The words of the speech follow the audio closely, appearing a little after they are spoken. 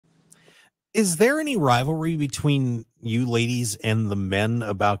Is there any rivalry between you ladies and the men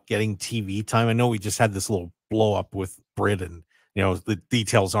about getting TV time? I know we just had this little blow up with Brit and, the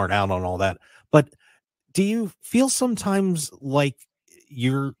details aren't out on all that. But do you feel sometimes like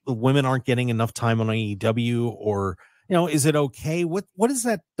the women aren't getting enough time on AEW, or, is it okay? What is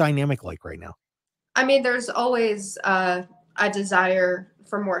that dynamic like right now? I mean, there's always a desire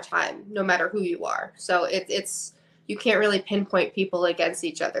for more time, no matter who you are. So it's you can't really pinpoint people against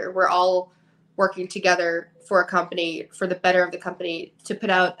each other. We're all working together for a company, for the better of the company, to put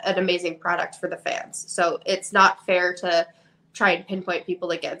out an amazing product for the fans. So it's not fair to try and pinpoint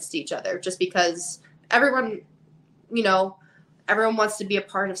people against each other just because everyone wants to be a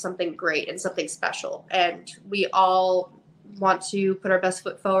part of something great and something special. And we all want to put our best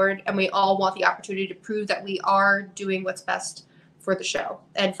foot forward, and we all want the opportunity to prove that we are doing what's best for the show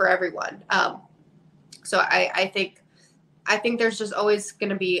and for everyone. So I think there's just always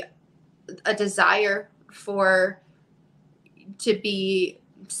going to be a desire to be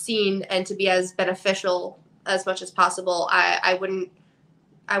seen and to be as beneficial as much as possible. I wouldn't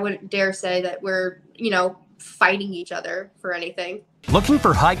dare say that we're, fighting each other for anything. Looking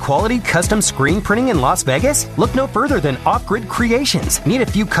for high-quality custom screen printing in Las Vegas? Look no further than Off-Grid Creations. Need a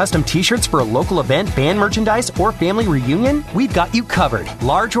few custom t-shirts for a local event, band merchandise, or family reunion? We've got you covered.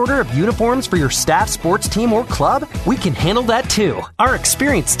 Large order of uniforms for your staff, sports team, or club? We can handle that too. Our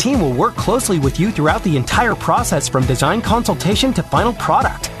experienced team will work closely with you throughout the entire process from design consultation to final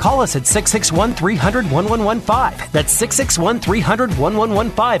product. Call us at 661-300-1115. That's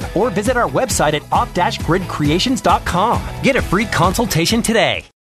 661-300-1115, or visit our website at off-gridcreations.com. Get a free consultation today.